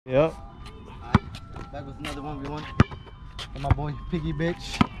Yep. Back with another 1v1. And my boy Piggy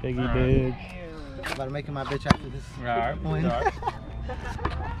Bitch. Piggy Bitch. About to make him my bitch after this win.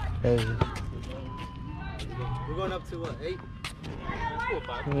 Crazy. We're going up to what, 8? 4 or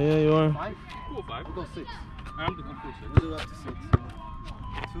 5. Yeah, you are. 5? 4 or 5. We'll go 6. I'm the complete 6. We'll do up to 6.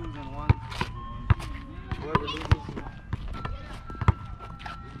 2s and 1. Whoever loses.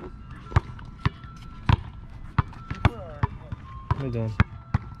 What are you doing?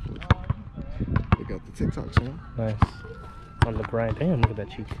 They got the TikTok channel. Nice. On the grind. Damn, look at that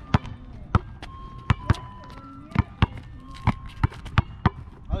cheek.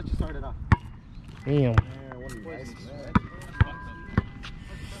 I'll let you start it off. Damn. Man, what a nice man.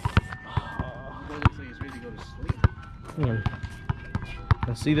 He's ready to go to sleep. Damn.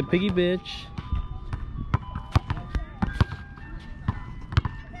 Let's see the Piggy Bitch.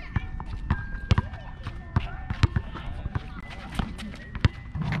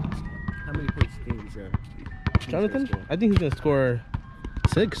 How many points do you think he's got? Jonathan? I think he's gonna score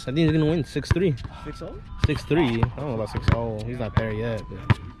 6. I think he's gonna win 6-3. 6-0? 6-3. I don't know about 6-0. He's not there yet. But...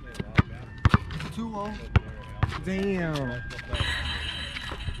 2-0. Damn.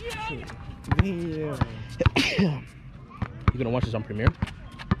 Damn. You gonna watch this on Premiere?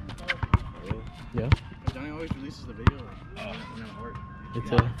 Yeah. Johnny always releases the video. Work.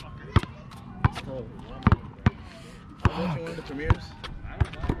 It's I was watching one of the premieres,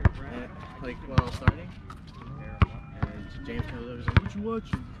 like while I was starting, and James comes up and said, "What you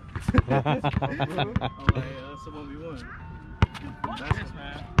watching?" I'm like, "That's a 1v1." That's it,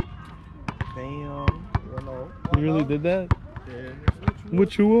 man. Damn. You really did that? Yeah.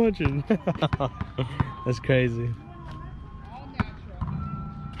 What you watching? That's crazy.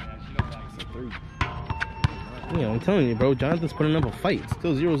 Yeah, I'm telling you, bro. Jonathan's putting up a fight. It's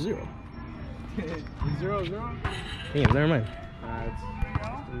still 0-0. 0-0? Yeah, never mind. It's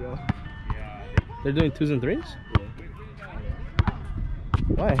 3-0. They're doing 2s and 3s?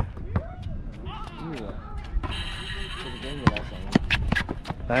 Why?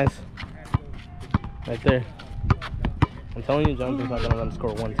 Nice. Right there. I'm telling you, Jonathan's not gonna let him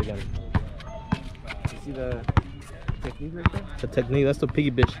score once again. You see the technique right there? The technique, that's the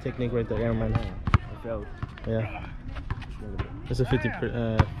Piggy Bitch technique right there. Yeah, man. I failed. Yeah. It's a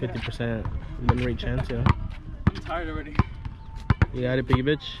 50% win rate chance, you know. I'm tired already. You got it, Piggy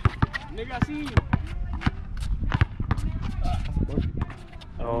Bitch? Nigga, I see you.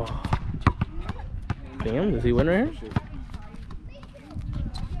 Oh. Damn, does he win right here?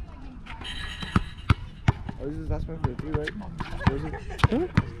 Oh, this is last one for the 3, right? Or is it? Huh?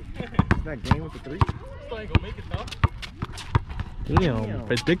 Is that game with the 3? Still ain't gonna make it though. Damn,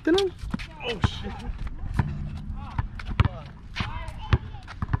 predicting him? Oh shit.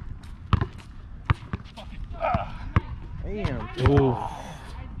 Damn. Ooh.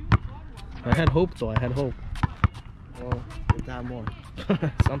 I had hope though, I had hope. Well, if not more.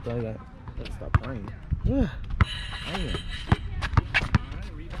 Something like that. Let's stop playing. Yeah. Damn.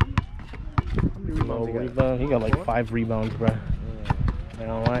 Low rebound. He got like 5 rebounds, bro. I don't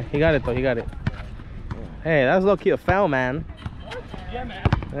know why. He got it though, he got it. Hey, that's low key a foul, man. Yeah, man.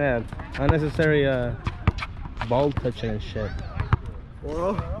 Yeah, unnecessary ball touching and shit.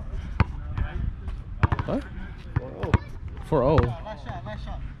 4-0. What? 4-0. 4-0. Nice shot, nice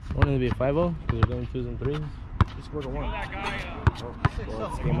shot. Wouldn't it be a 5-0? Because they're doing 2s and 3s. He scored a 1. That guy, Oh, Six, well, oh.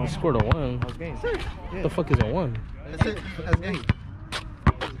 it's He game on. scored a 1. That was game. What the fuck is a 1? That's it. That's game.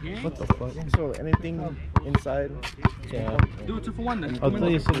 What the fuck? So anything inside? Yeah. do it 2 for 1 then. I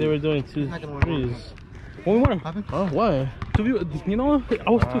thought you said they were doing 2s and 3s. Well, we won him. Oh, why? You know, I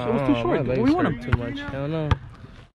was too short. My legs We won hurt him. too much. I don't know.